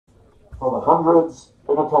for the hundreds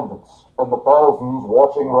in attendance and the thousands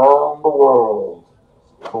watching around the world.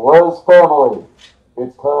 Blez family,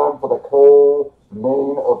 it's time for the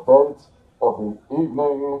co-main event of the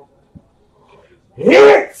evening.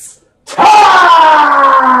 It's time!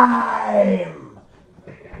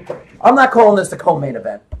 I'm not calling this the co-main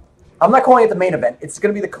event. I'm not calling it the main event. It's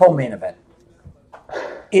going to be the co-main event.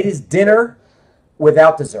 It is dinner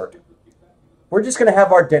without dessert. We're just going to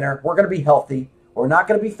have our dinner. We're going to be healthy. We're not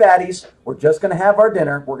going to be fatties. We're just going to have our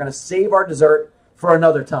dinner. We're going to save our dessert for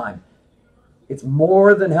another time. It's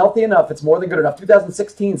more than healthy enough. It's more than good enough.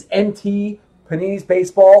 2016's NT Panini's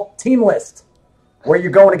Baseball Team List, where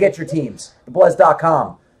you're going to get your teams.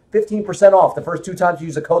 Blez.com. 15% off the first 2 times you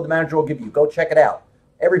use a code the manager will give you. Go check it out.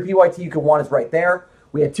 Every PYT you could want is right there.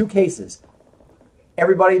 We had 2 cases.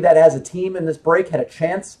 Everybody that has a team in this break had a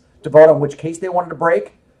chance to vote on which case they wanted to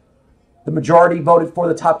break. The majority voted for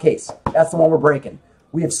the top case. That's the one we're breaking.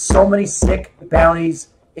 We have so many sick bounties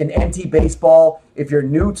in NT Baseball. If you're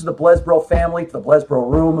new to the Blezbro family, to the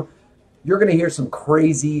Blezbro room, you're going to hear some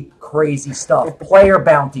crazy, crazy stuff. Player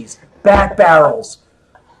bounties, bat barrels,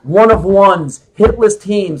 one-of-ones, hitless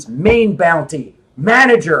teams, main bounty,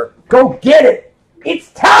 manager. Go get it.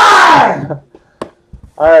 It's time!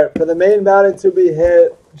 All right, for the main bounty to be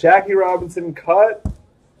hit, Jackie Robinson cut.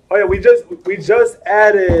 Oh yeah, we just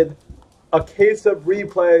added a case of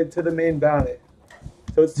replay to the main bounty.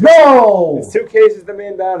 So it's 2 It's 2 cases the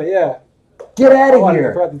main bounty, yeah. Get out of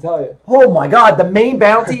here. I forgot to tell you. Oh my God, the main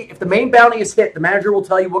bounty, if the main bounty is hit, the manager will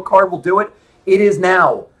tell you what card will do it. It is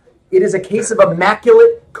now. It is a case of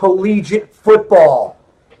immaculate collegiate football.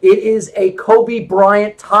 It is a Kobe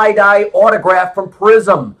Bryant tie-dye autograph from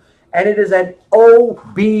Prism. And it is an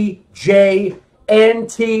OBJ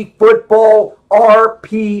NT Football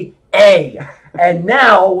RPA. And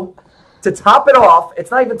now, to top it off,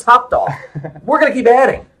 it's not even topped off. We're going to keep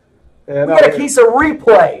adding. Yeah, we got a case of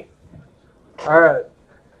replay. All right.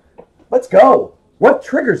 Let's go. What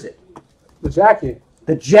triggers it? The Jackie.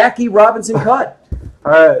 The Jackie Robinson cut.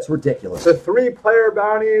 All right. It's ridiculous. The 3 player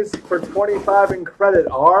bounties for 25 in credit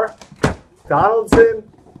are Donaldson,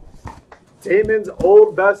 Damon's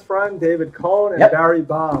old best friend, David Cohn, and Barry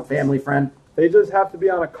Bonds. Family friend. They just have to be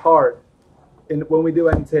on a card when we do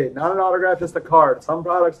NT. Not an autograph, just a card. Some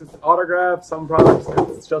products it's autograph, some products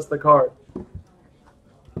it's just the card.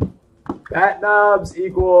 Bat knobs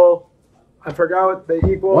equal, I forgot what they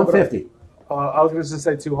equal. 150. I was going to just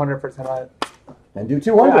say 200 for tonight. And do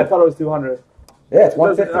 200. Yeah, I thought it was 200. Yeah, it's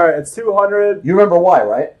 150. All right, it's 200. You remember why,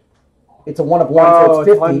 right? It's a one-of-one, so it's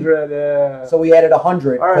 50. 100, yeah. So we added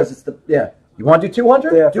 100 because it's the, You want to do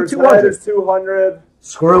 200? Yeah, do for 200. It's 200.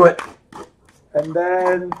 Screw it. And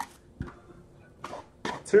then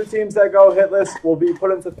 2 teams that go hitless will be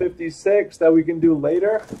put into 56 that we can do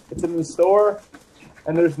later. It's in the store.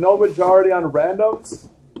 And there's no majority on randoms.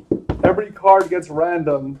 Every card gets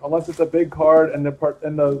random unless it's a big card and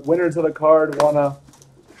the winners of the card want to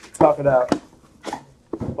tough it out.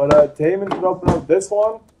 But Damon can open up this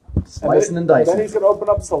one. Slicing and dicing. Then he's going to open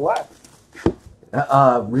up Select.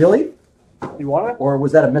 Really? You want it? Or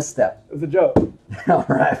was that a misstep? It was a joke. All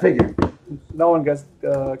right, I figured. No one gets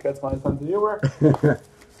my sense of humor.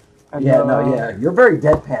 And, yeah. You're very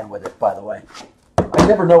deadpan with it, by the way. I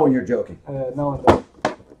never know when you're joking. No one does.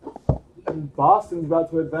 And Boston's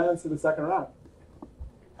about to advance to the 2nd round.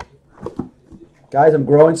 Guys, I'm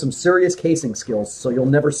growing some serious casing skills, so you'll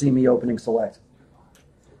never see me opening Select.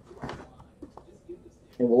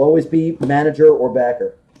 It will always be manager or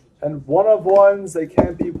backer. And one-of-ones, they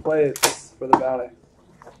can't be plates for the bounty.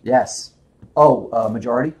 Yes. Oh,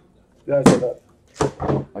 majority? Yeah, I said that.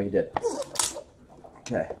 Oh, you did.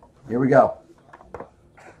 Okay, here we go.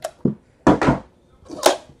 All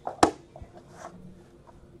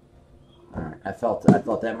right, I thought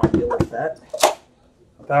that might be a little fat.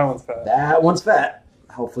 That one's fat. That one's fat.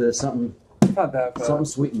 Hopefully there's something, not that fat. Something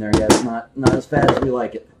sweet in there. Yeah, it's not as fat as we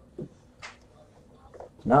like it.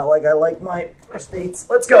 Not like I like my states.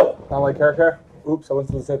 Let's go. Not like hair care? Oops, I went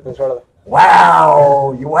to the same thing short of it.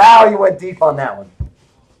 Wow, you went deep on that one.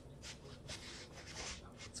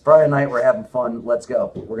 It's Friday night. We're having fun. Let's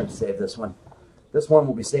go. We're going to save this one. This one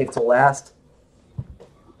will be saved to last.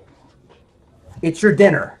 It's your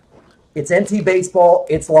dinner. It's NT Baseball.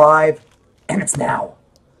 It's live. And it's now.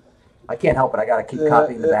 I can't help it. I got to keep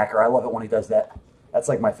copying the backer. I love it when he does that. That's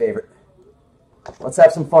like my favorite. Let's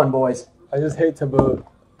have some fun, boys. I just hate to boot.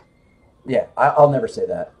 Yeah, I'll never say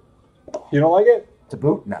that. You don't like it? To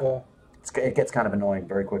boot? No. Yeah. It gets kind of annoying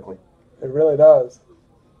very quickly. It really does.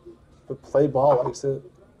 But play ball likes it.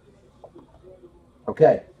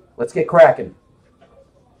 Okay, let's get cracking.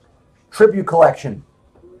 Tribute collection.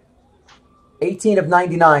 18 of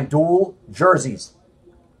 99, dual jerseys.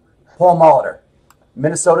 Paul Molitor,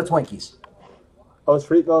 Minnesota Twinkies. Oh,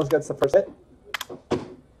 Street Bones gets the first hit.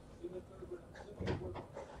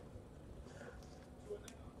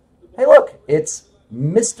 Hey, look, it's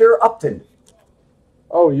Mr. Upton.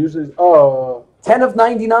 Oh, usually. Oh. 10 of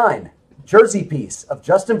 99, jersey piece of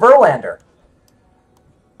Justin Verlander.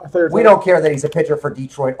 We don't care that he's a pitcher for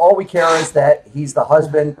Detroit. All we care is that he's the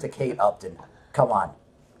husband to Kate Upton. Come on.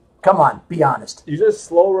 Come on, be honest. You just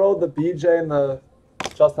slow rolled the BJ and the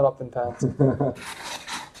Justin Upton pants.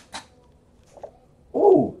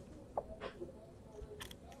 Ooh.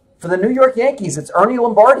 For the New York Yankees, it's Ernie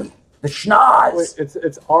Lombardi, the schnoz. Wait,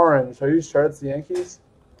 it's orange. Are you sure it's the Yankees?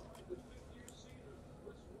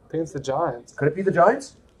 I think it's the Giants. Could it be the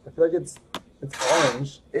Giants? I feel like it's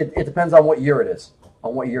orange. It depends on what year it is,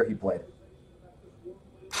 on what year he played.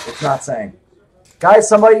 It's not saying. Guys,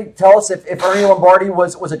 somebody tell us if Ernie Lombardi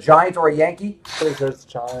was a Giant or a Yankee. Pretty sure it's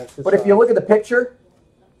Giants. But if you look at the picture,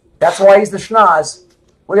 that's why he's the schnoz.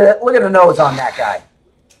 Look at the nose on that guy.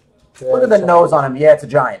 Yeah, Look at the nose on him. Yeah, it's a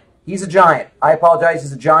Giant. He's a Giant. I apologize,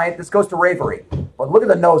 he's a Giant. This goes to Ravery. But look at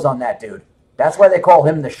the nose on that dude. That's why they call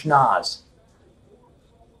him the schnoz.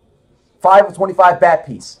 5 of 25 bat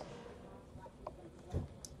piece.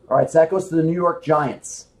 All right, so that goes to the New York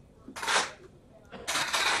Giants.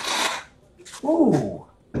 Ooh.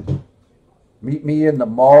 Meet me in the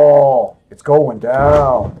mall. It's going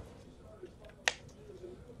down.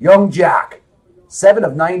 Young Jock. 7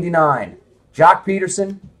 of 99. Jock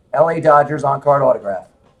Peterson, LA Dodgers on-card autograph.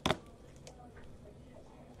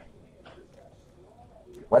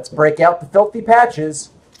 Let's break out the filthy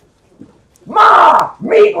patches. Ma!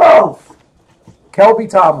 Meatloaf! Kelby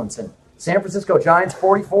Tomlinson. San Francisco Giants,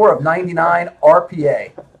 44 of 99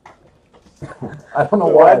 RPA. I don't know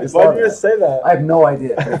why I just Why did you say that? I have no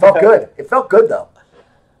idea. It felt good. It felt good, though.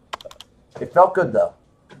 It felt good, though.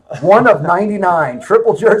 1 of 99,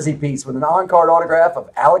 triple jersey piece with an on-card autograph of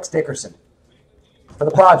Alex Dickerson for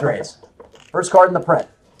the Padres. First card in the print.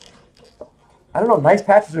 I don't know. Nice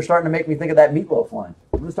patches are starting to make me think of that Meatloaf line.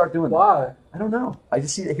 I'm going to start doing that. Why? I don't know. I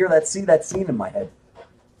just see that scene in my head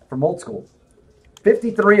from old school.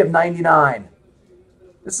 53 of 99.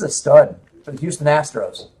 This is a stud for the Houston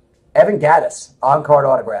Astros. Evan Gattis, on-card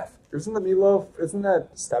autograph. Isn't the Meatloaf, isn't that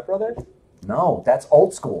Step Brother? No, that's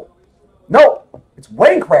old school. No, it's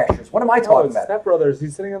Wedding Crashers. What am I talking about? Step Brothers.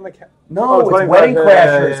 He's sitting on the No, it's Wedding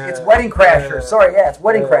Crashers. It's Wedding Crashers. Sorry, yeah, it's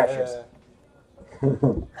Wedding Crashers.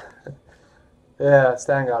 Yeah,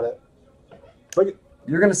 Stan got it. Look,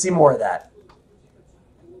 You're gonna see more of that.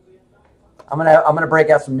 I'm gonna break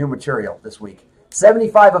out some new material this week.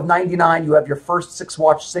 75 of 99. You have your first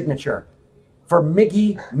 6-watch signature for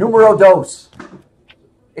Miggy Numero Dos.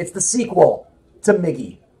 It's the sequel to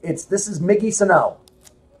Miggy. This is Miggy Sano.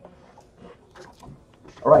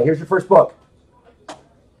 All right, here's your first book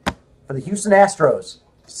for the Houston Astros.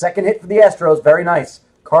 Second hit for the Astros, very nice.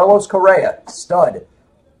 Carlos Correa, stud.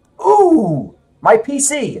 Ooh, my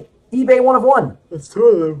PC, eBay 1 of 1. That's 2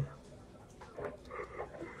 of them.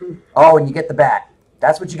 Oh, and you get the bat.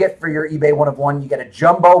 That's what you get for your eBay 1 of 1. You get a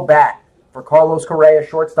jumbo bat for Carlos Correa,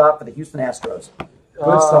 shortstop for the Houston Astros.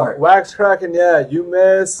 Good start. Wax cracking, yeah. You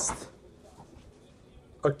missed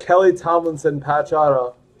a Kelly Tomlinson patch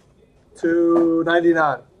auto.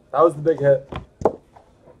 299. That was the big hit.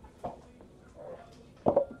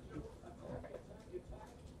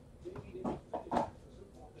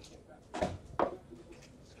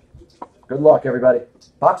 Good luck, everybody.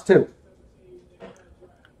 Box 2.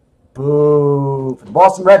 Boo. For the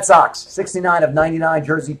Boston Red Sox, 69 of 99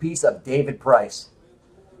 jersey piece of David Price.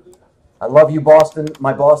 I love you, Boston,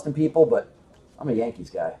 my Boston people, but I'm a Yankees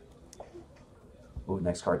guy. Ooh,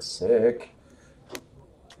 next card's sick.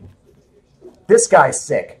 This guy's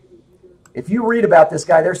sick. If you read about this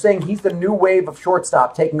guy, they're saying he's the new wave of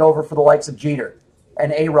shortstop taking over for the likes of Jeter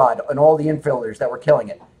and A-Rod and all the infielders that were killing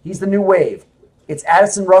it. He's the new wave. It's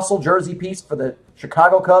Addison Russell jersey piece for the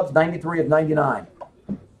Chicago Cubs, 93 of 99.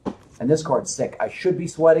 And this card's sick. I should be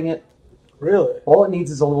sweating it. Really? All it needs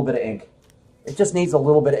is a little bit of ink. It just needs a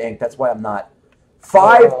little bit of ink. That's why I'm not.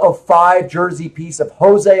 5 of 5 jersey piece of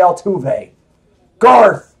Jose Altuve.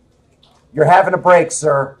 Garth, you're having a break,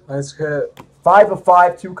 sir. Nice hit. 5 of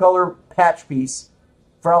 5 2-color patch piece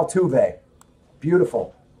for Altuve.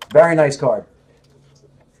 Beautiful. Very nice card.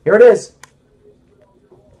 Here it is.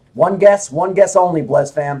 One guess only,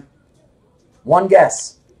 Blez fam. One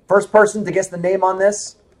guess. First person to guess the name on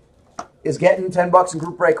this is getting $10 in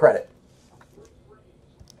group break credit.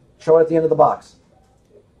 Show it at the end of the box.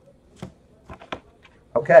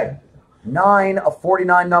 Okay. 9 of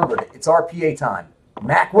 49 numbered. It's RPA time.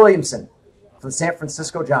 Mac Williamson for the San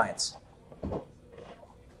Francisco Giants.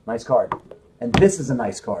 Nice card. And this is a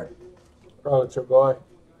nice card. Oh, it's your boy.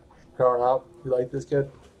 Growing up. You like this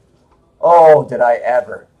kid? Oh, did I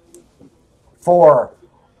ever. For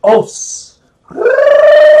Os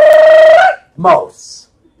Mos.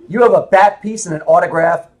 You have a bat piece and an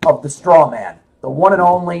autograph of the Straw Man. The one and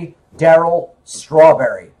only Darryl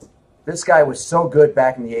Strawberry. This guy was so good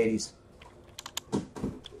back in the 80s.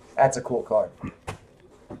 That's a cool card.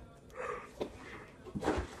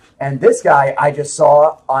 And this guy I just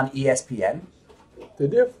saw on ESPN.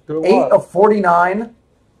 Did you? 8 of 49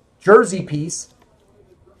 jersey piece.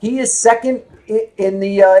 He is second in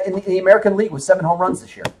the American League with 7 home runs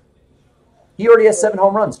this year. He already has 7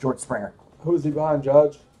 home runs, George Springer. Who's he behind,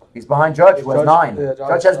 Judge? He's behind Judge, who has 9. Yeah,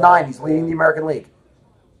 Judge has 9. He's leading the American League.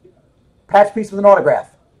 Patch piece with an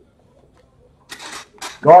autograph.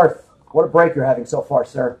 Garth, what a break you're having so far,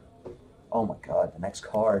 sir. Oh, my God. The next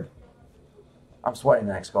card. I'm sweating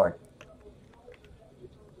the next card.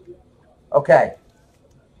 Okay.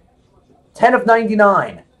 10 of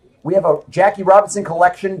 99. We have a Jackie Robinson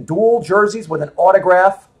collection. Dual jerseys with an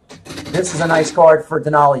autograph. This is a nice card for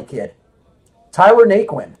Denali Kid. Tyler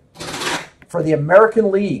Naquin for the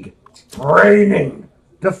American League. Reigning,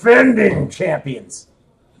 defending champions.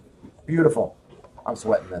 Beautiful. I'm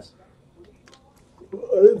sweating this.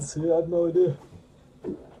 I didn't see it. I had no idea.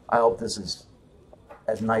 I hope this is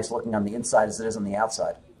as nice looking on the inside as it is on the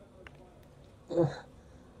outside.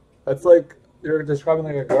 That's like you're describing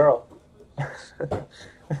like a girl.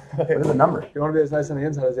 Look at the number. You want to be as nice on the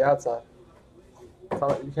inside as the outside.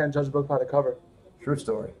 You can't judge a book by the cover. True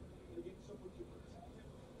story.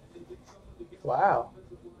 Wow.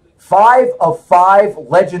 5 of 5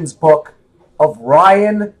 Legends book of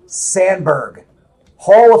Ryan Sandberg.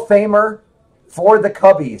 Hall of Famer for the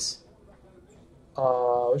Cubbies.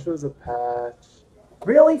 I wish it was a patch.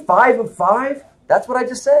 Really? 5 of 5? That's what I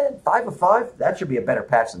just said? 5 of 5? That should be a better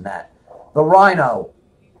patch than that. The Rhino.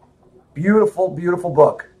 Beautiful, beautiful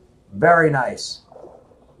book. Very nice.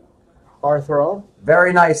 Our Throne?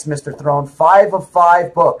 Very nice, Mr. Throne. 5 of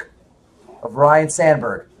 5 book of Ryan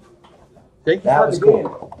Sandberg. That was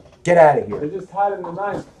cool. Get out of here. They just tied in the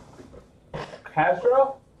ninth.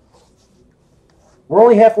 Castro? We're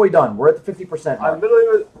only halfway done. We're at the 50% mark.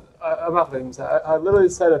 I'm not going to say. I literally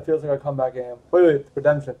said it feels like a comeback game. Wait,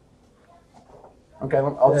 redemption. Okay,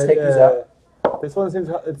 I'll just take these out. This one seems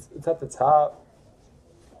it's at the top.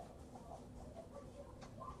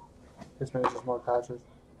 This maybe just more patches.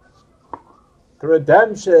 The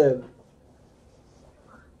redemption.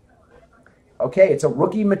 Okay, it's a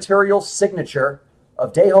rookie material signature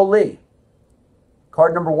of Dae-Ho Lee.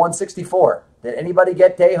 Card number 164. Did anybody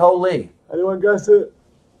get Dae-Ho Lee? Anyone guess it?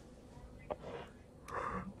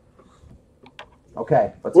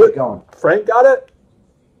 Okay, let's get going. Frank got it?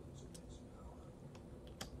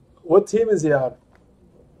 What team is he on?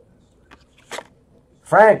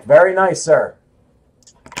 Frank, very nice, sir.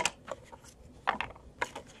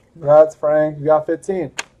 That's Frank. You got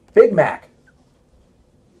 15. Big Mac.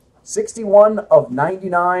 61 of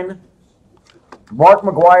 99. Mark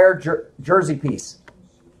McGuire jersey piece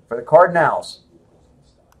for the Cardinals.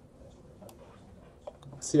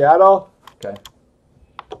 Seattle. Okay.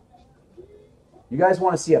 You guys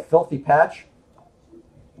want to see a filthy patch?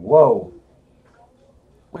 Whoa.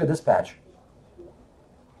 Look at this patch.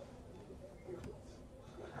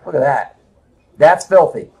 Look at that. That's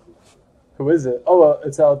filthy. Who is it? Oh,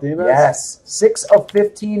 it's Aldemas? Yes. 6 of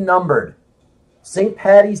 15 numbered. St.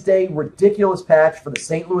 Patty's Day ridiculous patch for the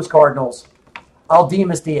St. Louis Cardinals.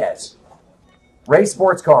 Aldemas Diaz. Ray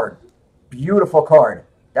Sports card. Beautiful card.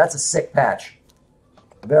 That's a sick patch.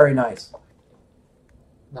 Very nice.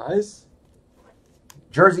 Nice.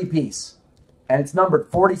 Jersey piece. And it's numbered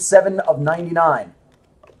 47 of 99.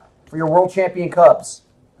 For your world champion Cubs.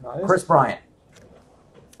 Nice. Chris Bryant.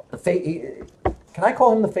 Can I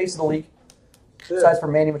call him the face of the league? Yeah. Besides for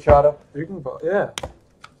Manny Machado? You can vote. Yeah.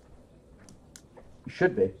 You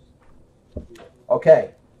should be.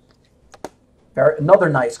 Okay. Another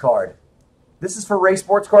nice card. This is for Ray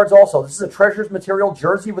Sports Cards also. This is a Treasures Material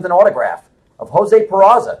jersey with an autograph of Jose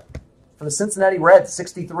Peraza for the Cincinnati Reds,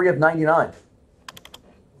 63 of 99.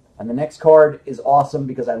 And the next card is awesome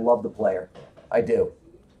because I love the player. I do.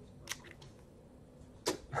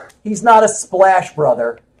 He's not a splash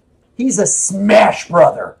brother. He's a smash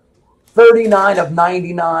brother. 39 of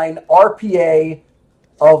 99 RPA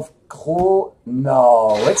of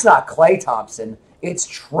no, it's not Klay Thompson. It's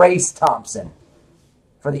Trace Thompson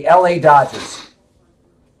for the LA Dodgers.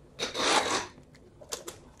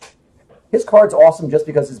 His card's awesome just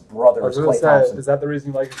because his brother is Klay Thompson. Is that the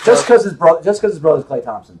reason you like it? Just because his brother is Klay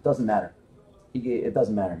Thompson. Doesn't matter. It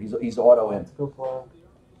doesn't matter. He's auto in.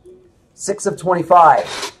 6 of 25.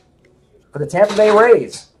 For the Tampa Bay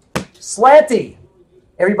Rays, Slanty.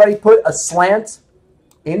 Everybody put a slant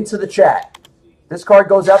into the chat. This card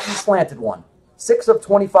goes out to the slanted one. 6 of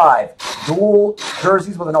 25. Dual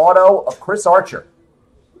jerseys with an auto of Chris Archer.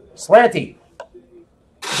 Slanty.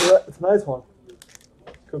 It's a nice one.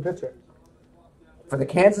 Good picture. For the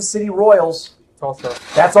Kansas City Royals, Also.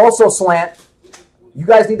 that's also slant. You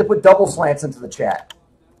guys need to put double slants into the chat.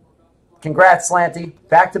 Congrats, Slanty.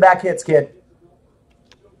 Back-to-back hits, kid.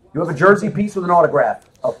 You have a jersey piece with an autograph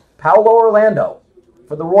of Paulo Orlando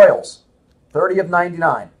for the Royals. 30 of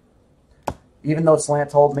 99. Even though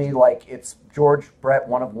Slant told me, like, it's George Brett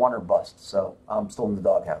 1 of 1 or bust. So I'm still in the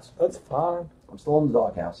doghouse. That's fine. I'm still in the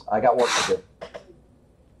doghouse. I got work to do.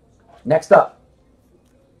 Next up.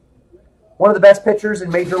 One of the best pitchers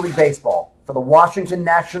in Major League Baseball for the Washington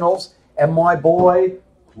Nationals and my boy,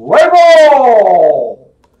 Label!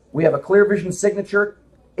 We have a Clear Vision signature,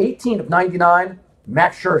 18 of 99,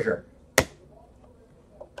 Max Scherzer.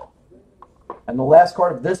 And the last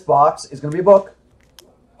card of this box is going to be a book.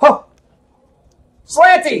 Huh!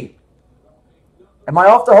 Slanty! Am I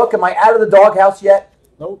off the hook? Am I out of the doghouse yet?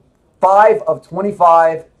 Nope. 5 of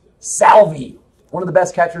 25, Salvi. One of the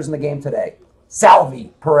best catchers in the game today.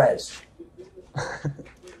 Salvi Perez.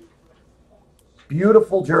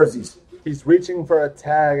 Beautiful jerseys. He's reaching for a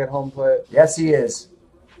tag at home plate. Yes, he is.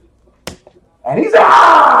 And he's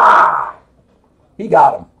he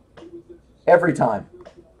got him every time.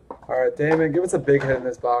 All right, Damon, give us a big hit in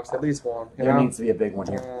this box, at least one. There needs to be a big one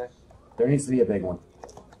here. There needs to be a big one.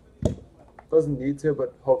 Doesn't need to,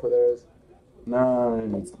 but hopefully there is. No, there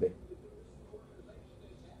needs to be.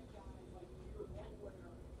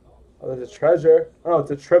 Oh, there's a treasure. Oh,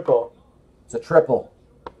 it's a triple. It's a triple.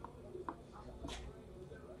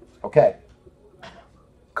 Okay.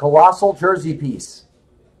 Colossal jersey piece.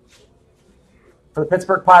 For the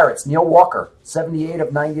Pittsburgh Pirates, Neil Walker, 78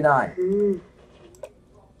 of 99.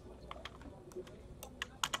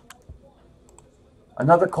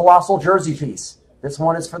 Another colossal jersey piece. This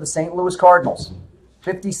one is for the St. Louis Cardinals,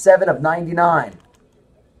 57 of 99.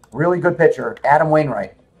 Really good pitcher, Adam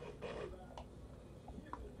Wainwright.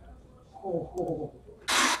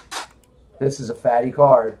 This is a fatty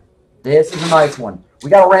card. This is a nice one. We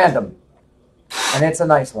got a random, and it's a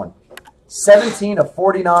nice one. 17 of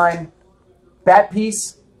 49. Bat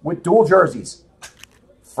piece with dual jerseys.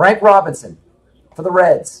 Frank Robinson for the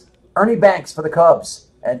Reds. Ernie Banks for the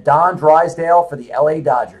Cubs. And Don Drysdale for the LA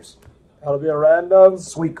Dodgers. That'll be a random.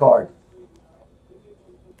 Sweet card.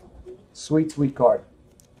 Sweet, sweet card.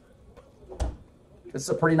 This is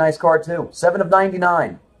a pretty nice card, too. 7 of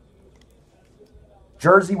 99.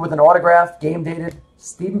 Jersey with an autograph, game dated,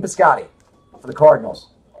 Stephen Piscotty for the Cardinals.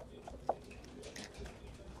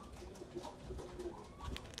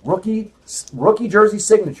 Rookie jersey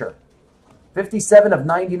signature, 57 of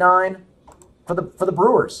 99 for the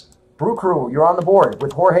Brewers. Brew Crew, you're on the board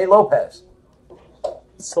with Jorge Lopez.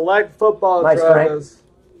 Select football, Nice, Travis.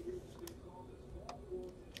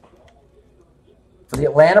 For the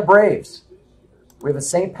Atlanta Braves, we have a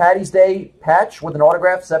St. Patty's Day patch with an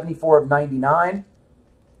autograph, 74 of 99.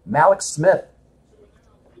 Malik Smith.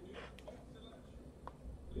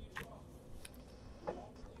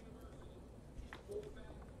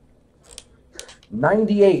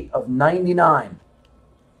 $98 of 99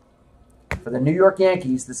 for the New York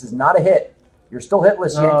Yankees. This is not a hit. You're still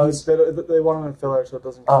hitless, Yankees. They want him in filler, so it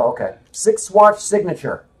doesn't count. Oh, okay. 6-swatch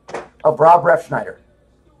signature of Rob Refschneider.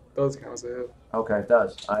 Those count as a hit. Okay, it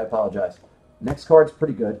does. I apologize. Next card's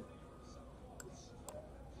pretty good.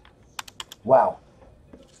 Wow.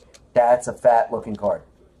 That's a fat-looking card.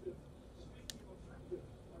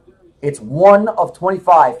 It's 1 of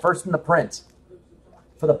 25, first in the print.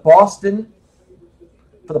 For the Boston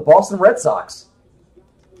Red Sox.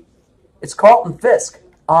 It's Carlton Fisk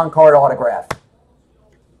on-card autograph.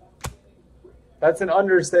 That's an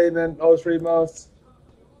understatement, Os Remos.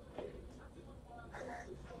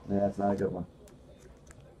 Yeah, that's not a good one.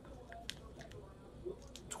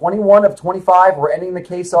 21 of 25. We're ending the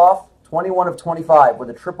case off. 21 of 25 with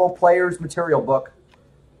a triple players material book.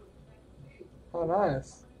 Oh,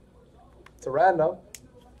 nice. It's a random.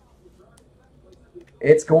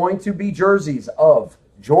 It's going to be jerseys of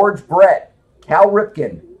George Brett, Cal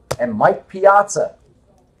Ripken, and Mike Piazza.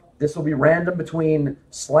 This will be random between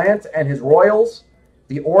Slant and his Royals,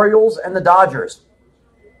 the Orioles, and the Dodgers.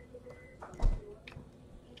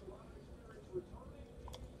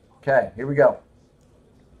 Okay, here we go.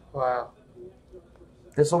 Wow.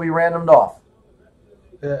 This will be randomed off.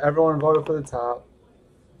 Yeah, everyone voted for the top.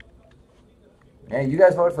 Yeah, you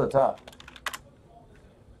guys voted for the top.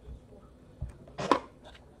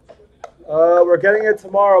 We're getting it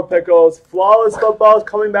tomorrow, Pickles. Flawless Football is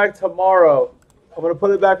coming back tomorrow. I'm going to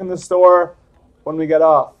put it back in the store when we get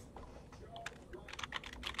off.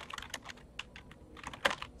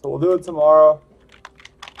 So we'll do it tomorrow.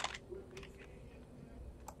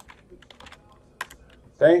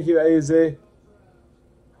 Thank you, AZ.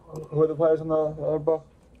 Who are the players on the other book?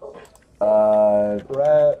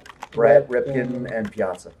 Brett, Ripken, and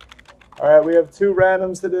Piazza. All right, we have 2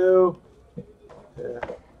 randoms to do. Yeah.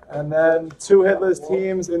 And then 2 hitless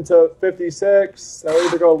teams into 56. That'll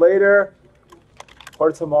either go later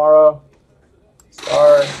or tomorrow.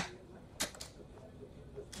 Sorry.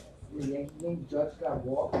 The Yankee Judge got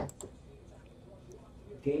walked.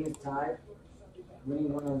 Game is tied.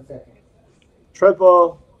 Winning 1 on second.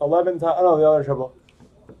 Triple, 11 times. Oh, no, the other triple.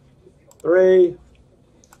 3,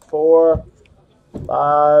 4,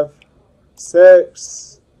 5,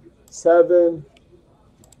 6, 7,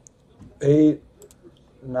 8,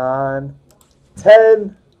 9,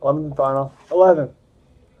 10, 11 final, 11.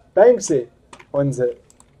 Banksy wins it.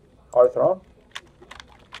 Arthur.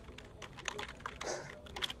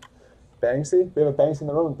 Banksy? We have a Banksy in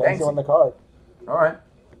the room. Banksy won the card. All right.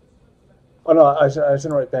 Oh, no, I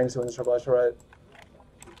shouldn't write Banksy wins the triple. I should write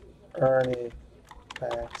Ernie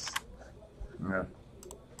Banks. Yeah.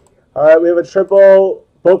 All right, we have a triple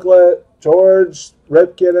booklet. George,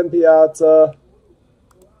 Ripken, and Piazza.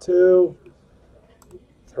 2,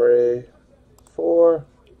 3, 4,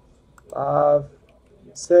 5,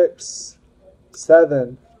 6,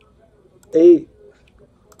 7, 8,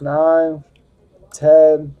 9,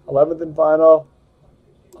 10, 11th and final,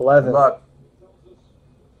 11. Good luck.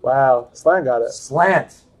 Wow, Slant got it.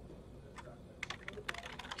 Slant.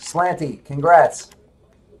 Slanty, congrats.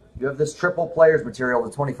 You have this triple players material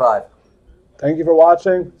to 25. Thank you for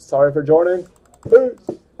watching. Sorry for joining.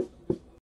 Peace.